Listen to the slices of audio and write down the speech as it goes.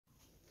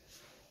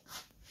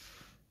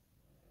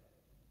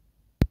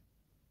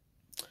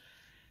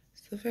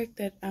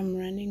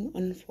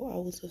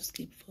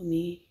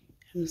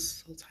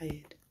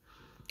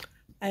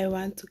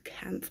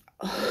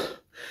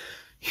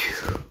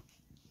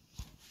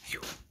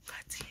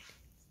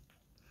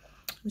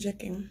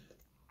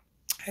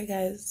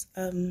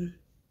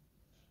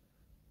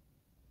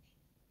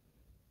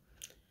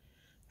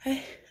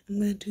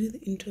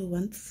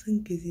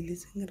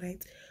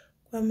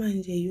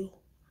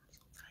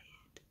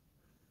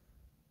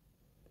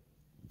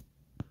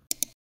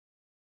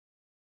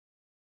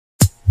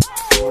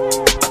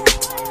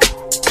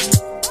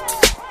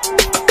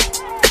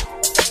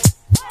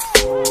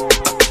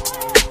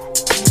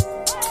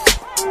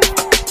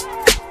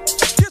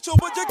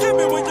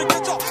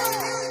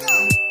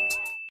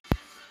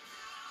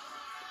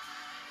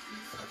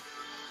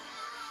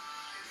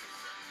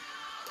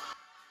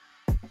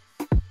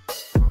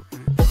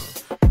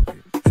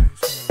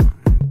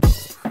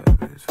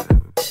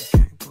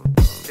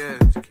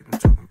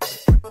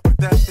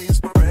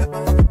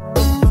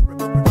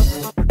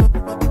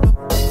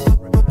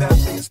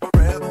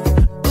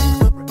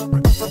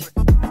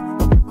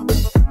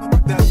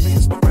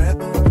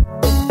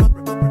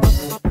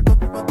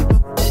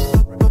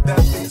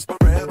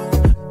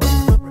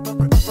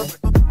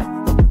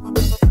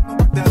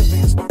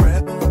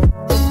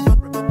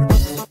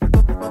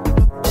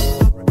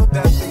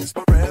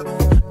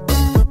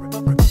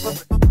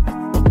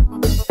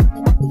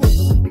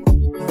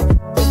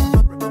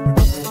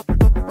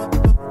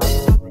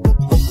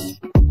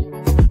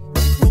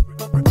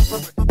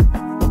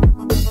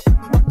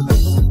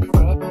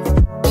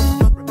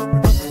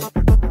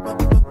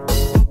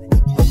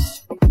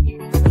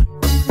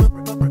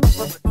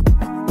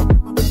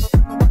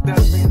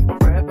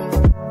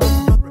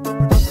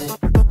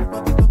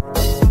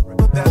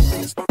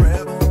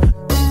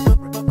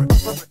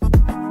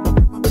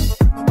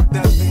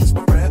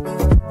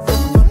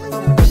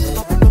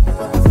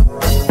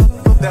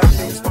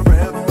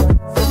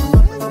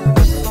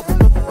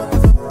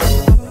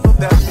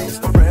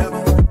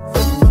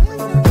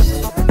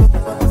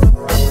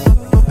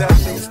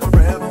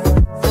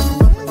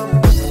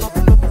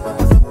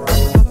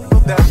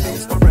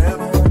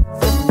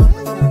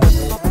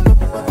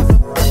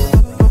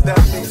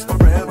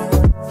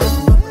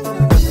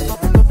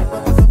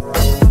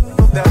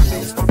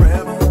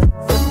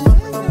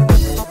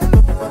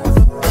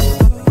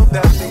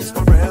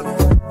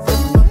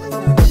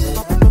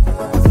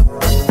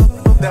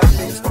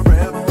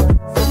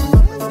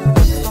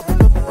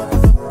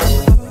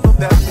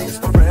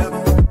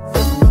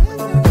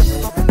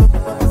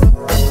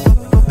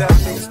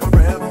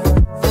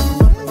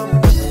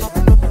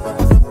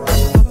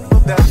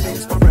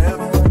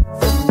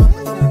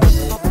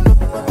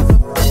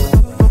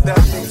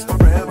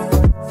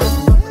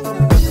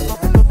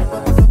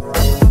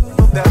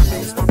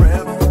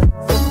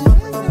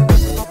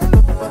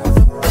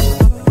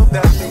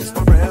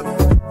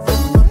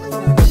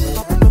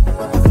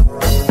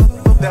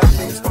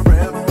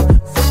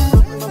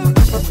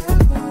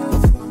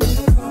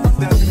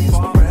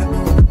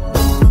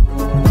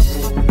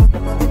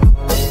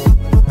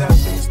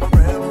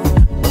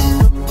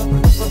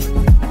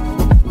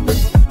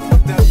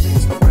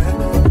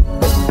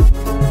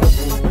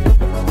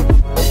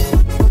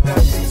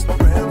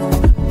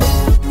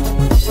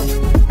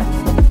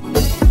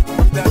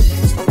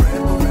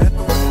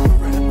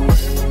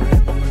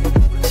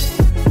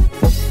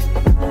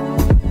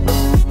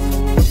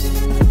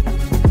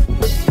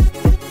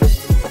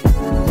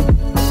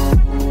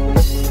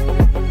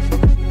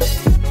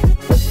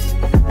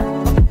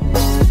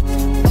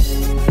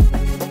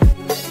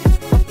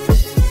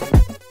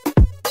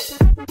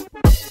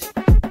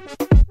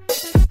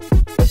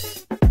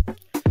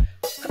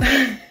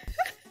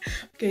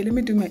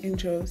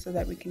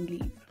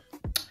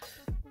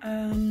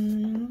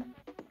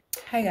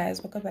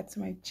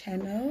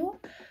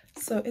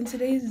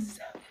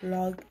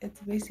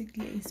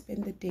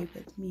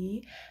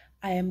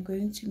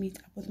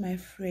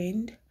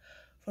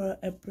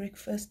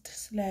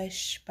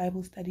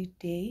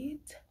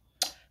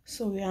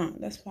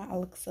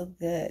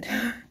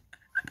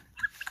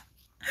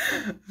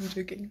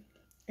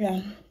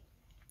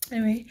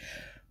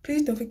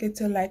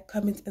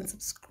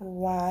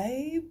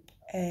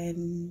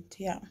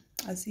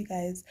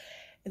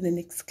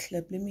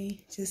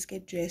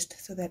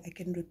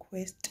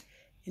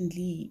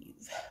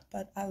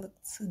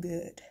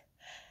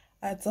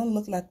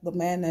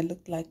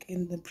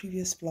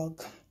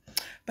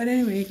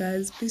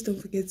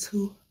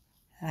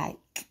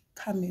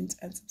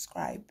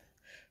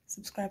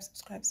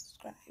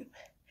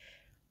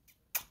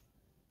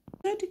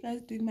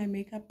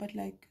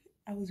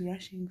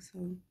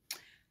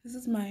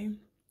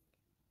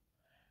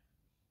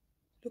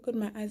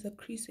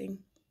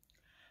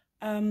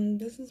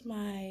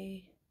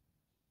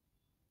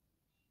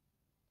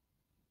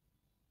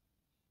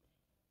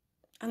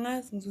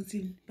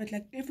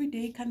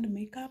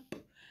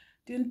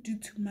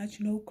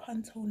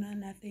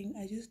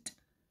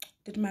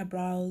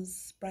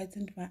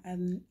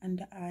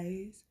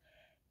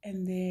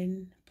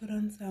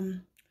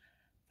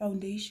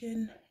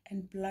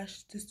and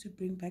blush just to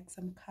bring back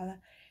some color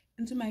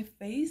into my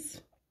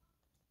face.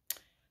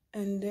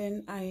 And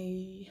then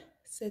I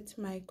set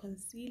my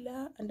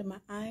concealer under my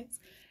eyes,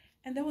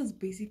 and that was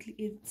basically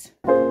it.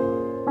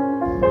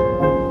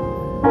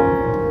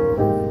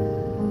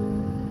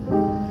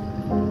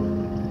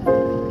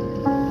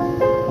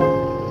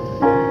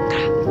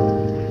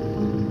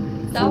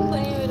 Stop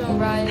playing with them,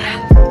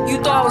 Ryan. You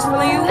thought I was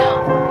feeling you?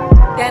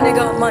 That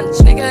nigga a munch.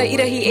 Nigga eat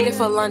it, he ate it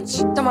for lunch.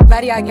 Tell my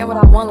baddie I get what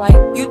I want, like.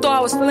 You thought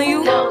I was feeling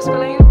you? No, I was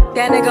feeling you.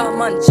 That nigga a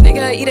munch.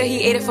 Nigga eat it,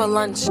 he ate it for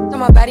lunch. Tell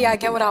my baddie I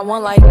get what I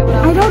want, like.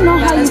 I don't know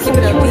how Let's you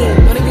keep it a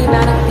beam. Don't be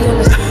mad at me on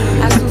the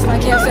screen. I lose my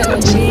can't fit in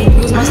the jean.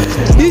 Use my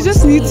You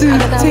just need to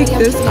take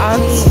this out.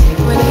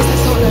 When niggas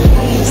that's so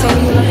ugly.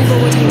 Saying you love me, but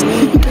what do you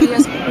mean? Pretty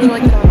ass you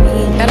like that on me.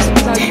 That is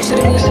how you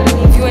should've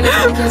been. If you ain't a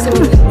you can't sit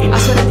with me. I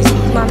swear that these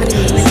people my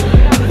mini-me's.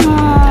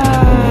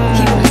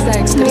 Keep the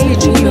sex. Niggas be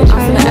dreaming. I'm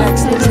from the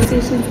X.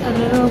 Conversations a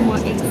little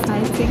more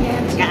exciting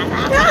and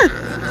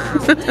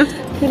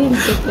couldn't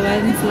get the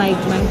ones like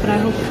mine, but I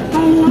hope I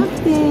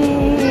loved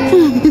it.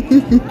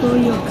 Fill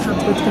your cup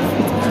with the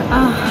fruit.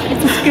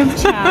 It's a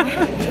scripture.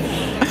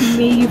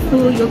 May you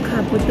fill your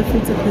cup with the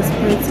fruits of the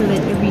Spirit so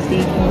that every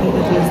day can be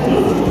the best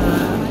day ever.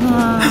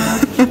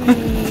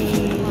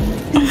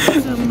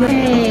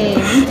 Hey,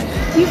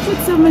 you put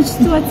so much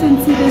thought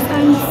into this.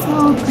 I'm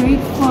so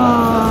grateful.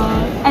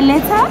 A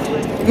letter?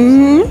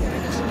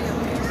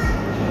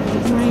 Oh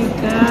my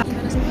God.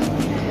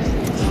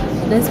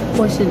 This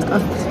portion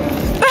of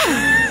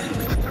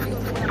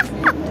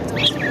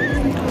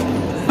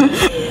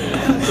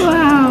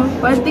wow.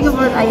 One thing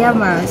about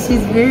Ayama,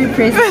 she's very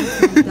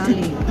present,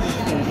 darling.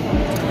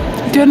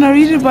 Do you wanna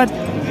read it? But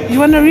you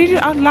wanna read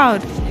it out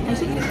loud?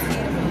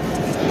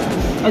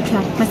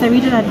 Okay, must I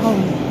read it at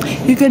home?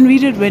 You can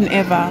read it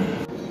whenever.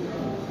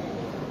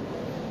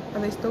 Are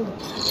they still?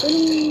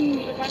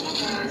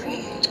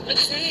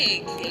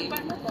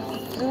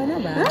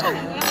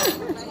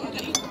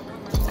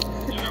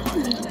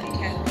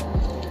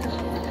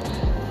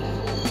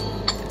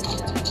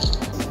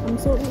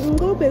 So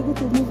go back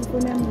to move for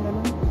them.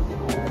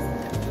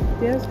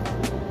 Yes,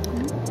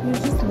 you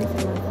just miss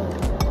my phone.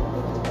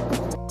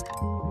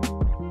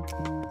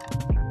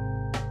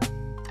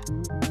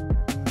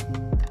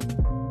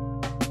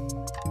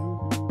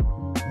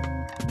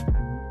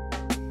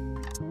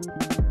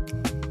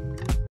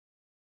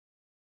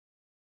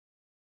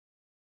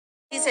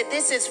 He said,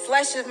 this is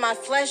flesh of my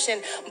flesh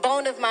and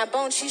bone of my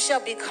bone. She shall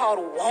be called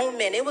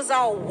woman. It was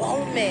all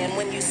woman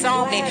when you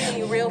saw me.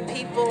 Any real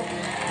people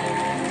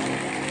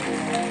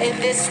in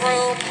this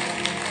room?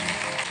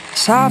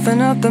 Soften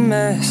up the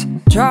mess,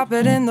 drop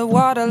it in the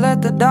water,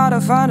 let the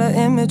daughter find her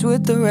image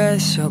with the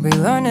rest. She'll be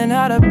learning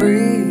how to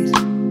breathe,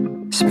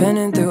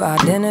 spinning through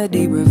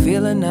identity,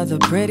 reveal another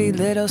pretty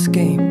little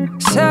scheme.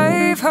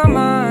 Save her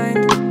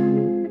mind,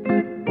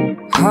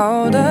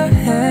 hold her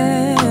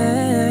hand,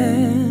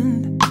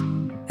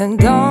 and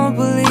don't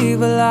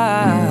believe a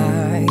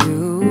lie,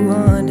 you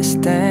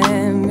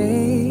understand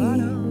me.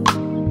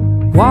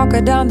 Walk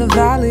her down the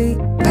valley,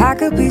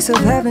 pack a piece of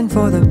heaven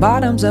for the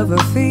bottoms of her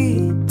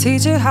feet.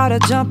 Teach her how to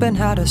jump and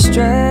how to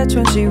stretch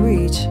when she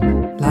reach,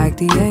 like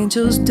the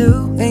angels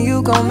do, and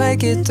you gon'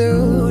 make it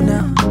through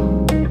now.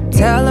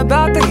 Tell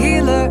about the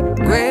healer,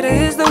 greater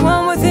is the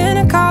one within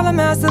and call him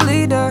as the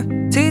leader.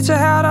 Teach her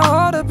how to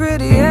hold a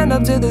pretty hand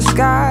up to the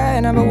sky,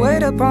 and never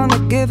wait upon the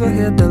giver,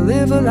 he'll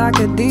deliver like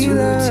a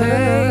dealer. To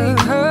take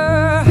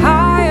her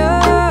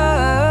higher,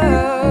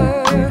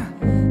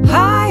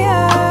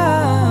 higher.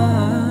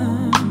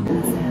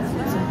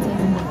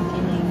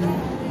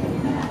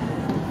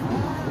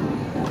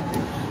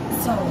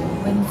 So,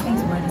 when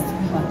Faith's word is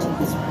talking about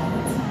Jesus,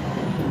 right?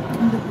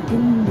 In the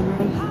beginning, the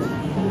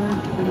word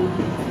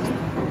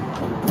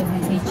does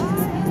it say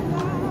Jesus is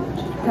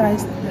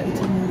Christ, the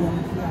eternal one.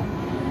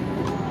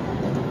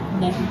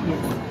 never here.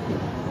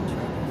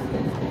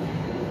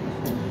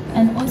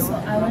 And also,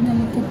 I want to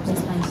look at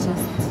this like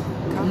just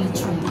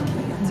literally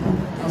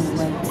of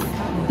words,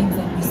 things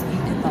that we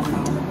speak about.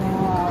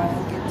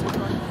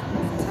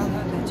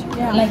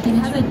 Yeah. Like it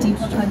has a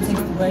deeper context,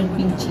 the word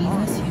being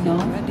Jesus, you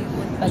know,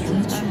 but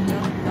literally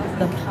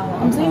the power.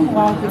 I'm saying of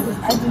wow because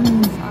I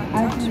didn't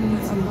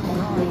see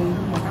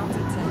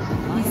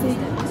He said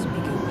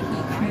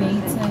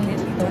created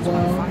the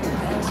world.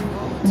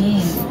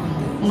 Yes.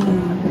 In the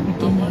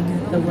beginning,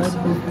 the word was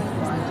with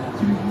God.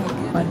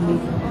 God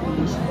made the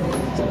creation.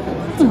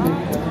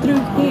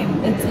 Through him,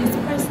 it's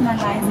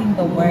personalizing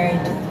the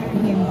word.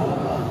 Him,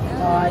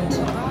 God.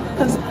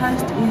 because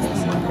Christ is the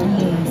one.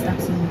 Yes,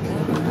 absolutely.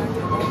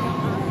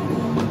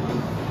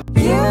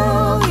 You,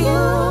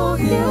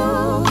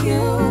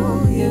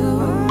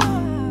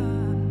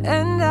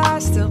 and I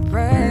still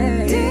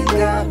pray. Dear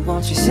God,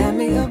 won't you send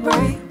me a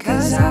break?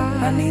 Cause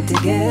I need to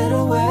get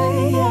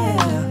away,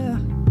 yeah.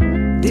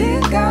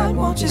 Dear God,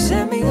 won't you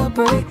send me a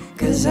break?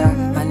 Cause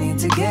I need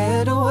to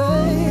get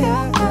away,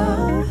 yeah.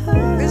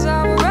 Cause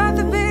I would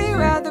rather be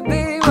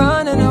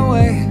running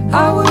away.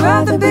 I would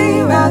rather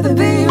be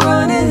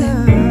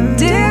running.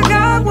 Dear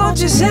God, won't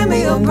you send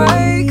me a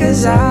break?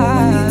 Cause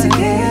I need to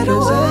get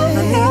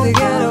away.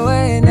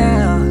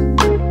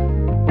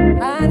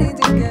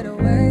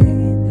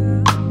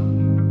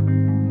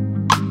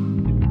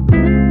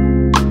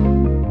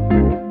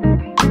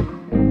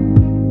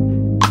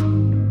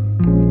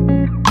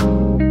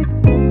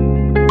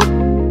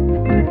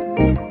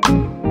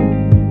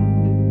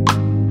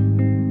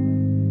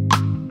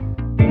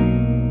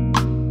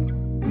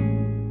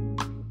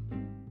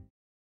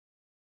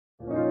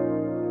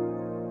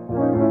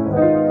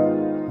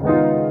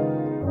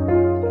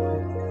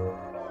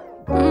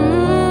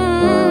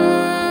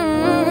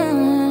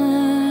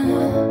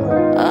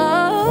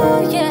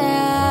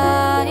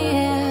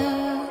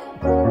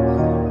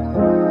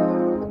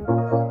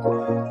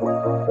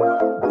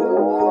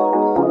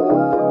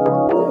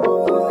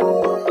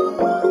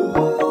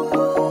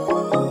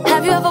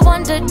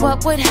 wondered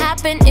what would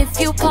happen if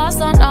you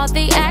paused on all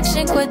the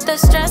action. Quit the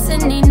stress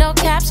and need no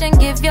caption.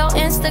 Give your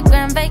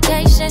Instagram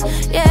vacation.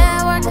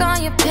 Yeah, work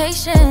on your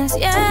patience.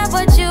 Yeah,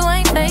 but you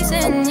ain't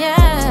facing.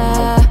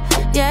 Yeah,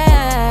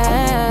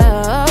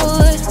 yeah.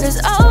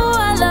 Cause oh,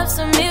 I love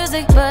some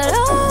music, but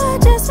oh,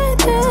 I just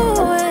went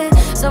through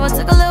it. So I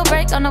took a little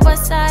break on the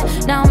west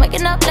side. Now I'm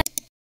waking up.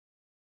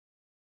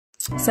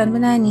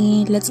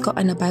 Sanbanani, let's go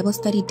on a Bible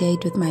study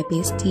date with my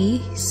bestie.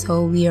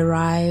 So we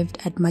arrived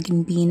at Mug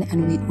and Bean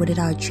and we ordered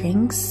our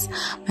drinks.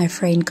 My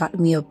friend got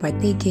me a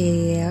birthday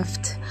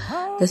gift.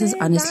 This is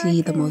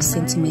honestly the most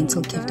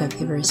sentimental gift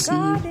I've ever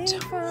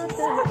received.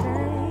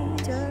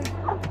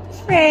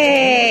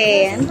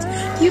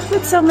 Friend, you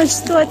put so much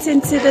thought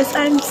into this.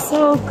 I'm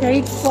so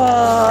grateful.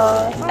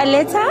 A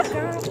letter?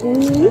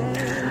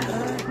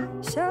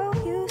 Show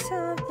you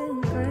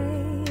something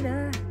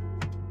greater.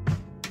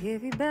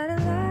 Give you better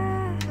life.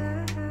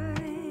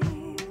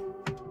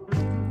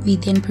 We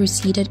then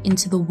proceeded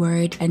into the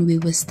Word and we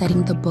were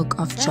studying the book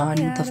of John,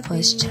 the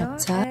first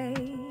chapter.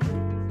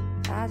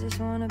 I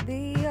just wanna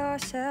be your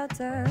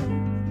shelter.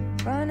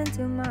 Run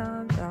into my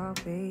arms, I'll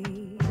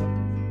be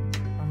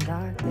on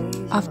dark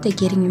days. After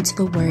getting into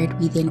the Word,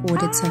 we then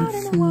ordered some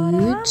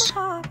food.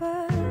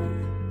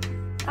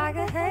 I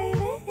could hate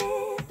it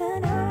in the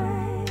night.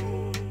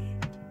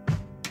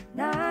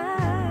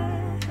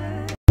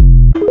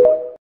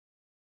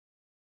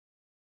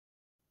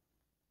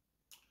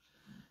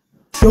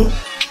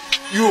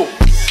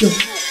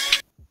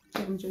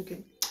 I'm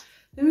joking.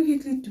 Let me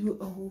quickly do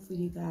a haul for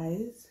you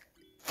guys,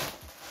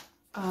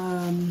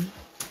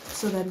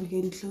 so that we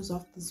can close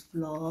off this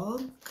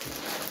vlog.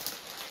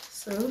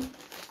 So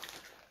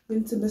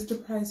went to Mr.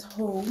 Price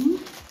home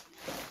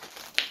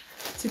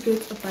to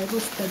get a Bible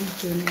study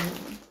journal.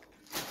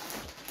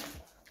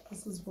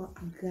 This is what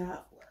I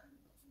got,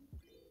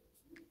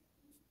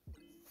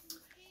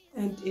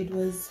 and it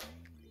was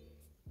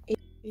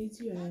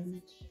 80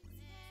 rand.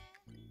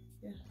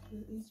 Yeah, it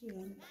was 80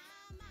 rand.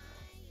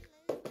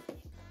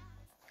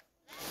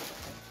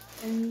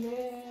 And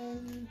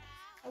then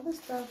other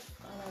stuff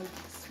are like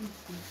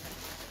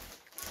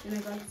sweets. And I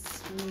got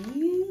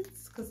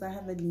sweets because I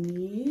have a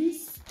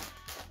niece.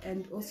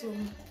 And also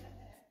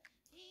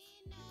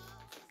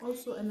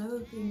another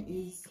thing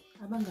is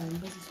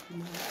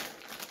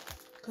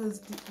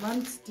because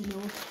once Dino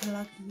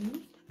plugged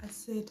me, I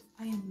said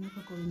I am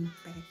never going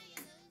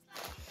back.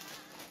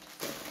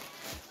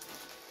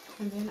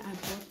 And then I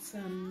bought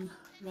some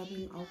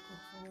rubbing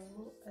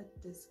alcohol at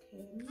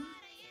Dis-Chem.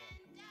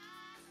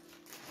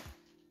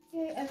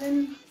 Okay, and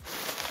then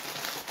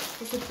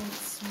also bought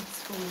sweets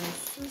for my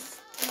sister.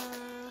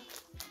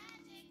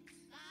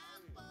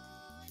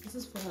 This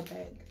is for her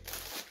bag.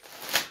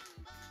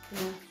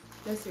 Yeah,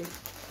 that's it.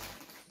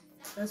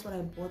 That's what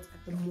I bought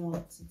at the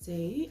mall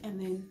today. And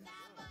then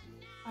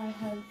I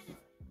have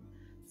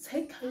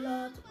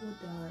Takealot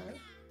order.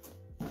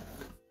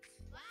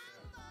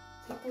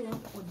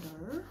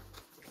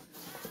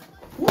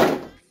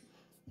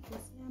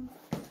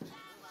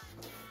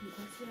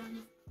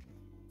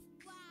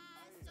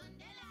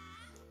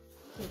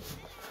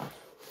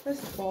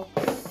 This box,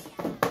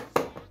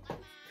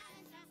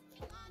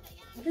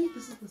 I think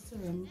this is the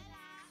serum,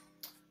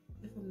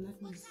 if I'm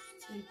not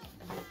mistaken,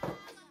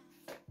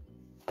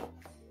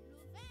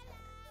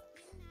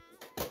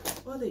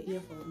 or the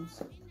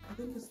earphones. I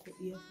think it's the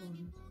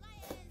earphones.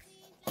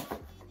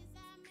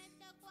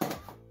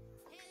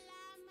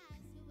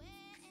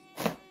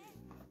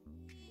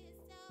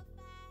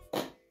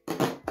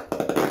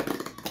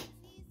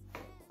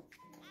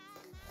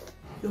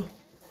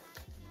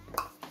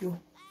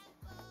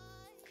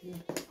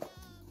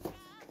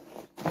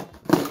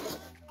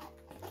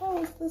 Oh,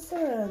 it's the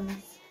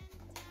serums.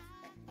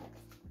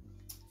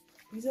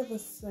 These are the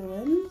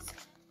serums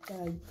that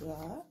I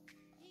got.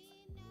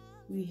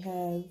 We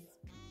have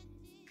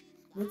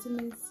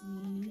vitamin C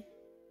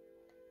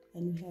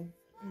and we have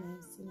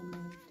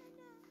niacinamide.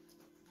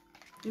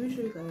 Let me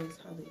show you guys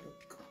how they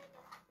look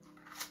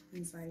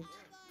inside.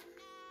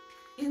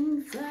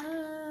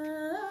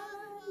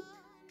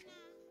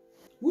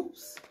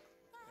 Whoops.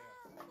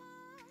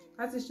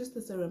 That is just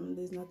the serum.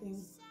 There's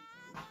nothing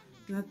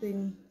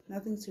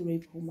to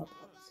rave home about.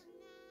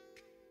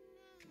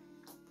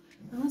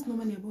 I was no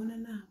money about it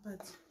now,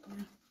 but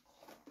yeah.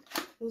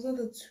 Those are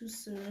the two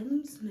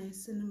serums,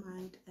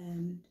 niacinamide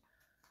and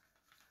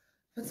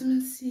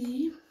vitamin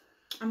C.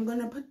 I'm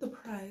gonna put the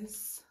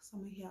price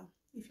somewhere here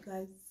if you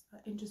guys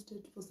are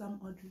interested for some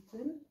odd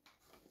reason.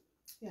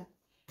 Yeah.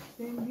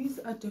 Then these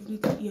are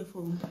definitely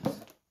earphones.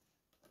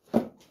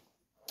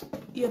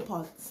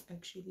 Earpods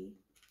actually.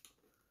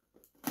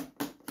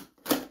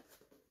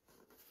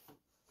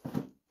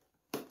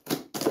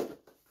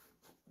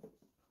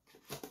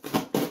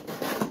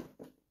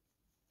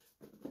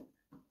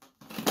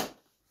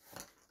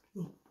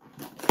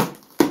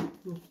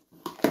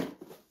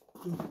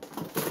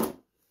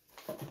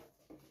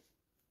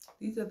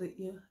 These are the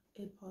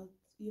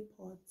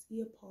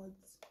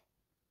earpods.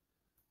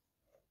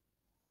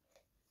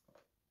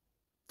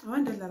 I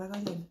wanted that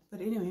again,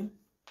 but anyway,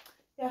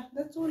 yeah,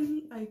 that's all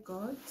I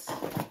got.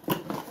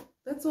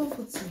 that's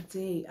all for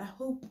today. I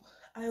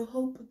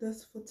hope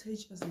this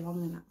footage is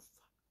long enough.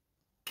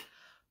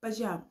 But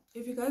yeah,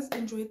 if you guys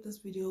enjoyed this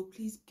video,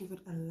 please give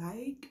it a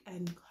like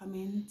and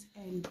comment,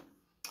 and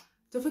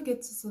don't forget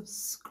to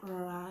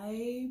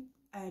subscribe,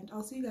 and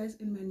I'll see you guys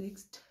in my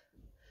next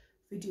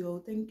video.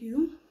 Thank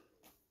you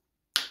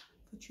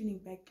for tuning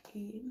back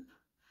in.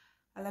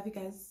 I love you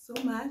guys so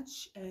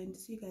much, and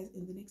see you guys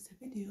in the next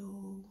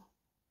video.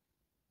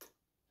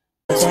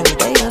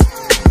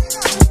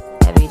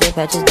 Everyday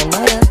patches the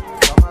murder.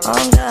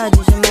 Oh God,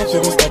 you should match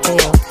it, it's that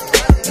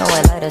KO. No,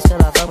 I light a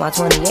still, I fuck my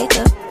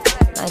 28er.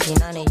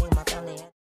 1998.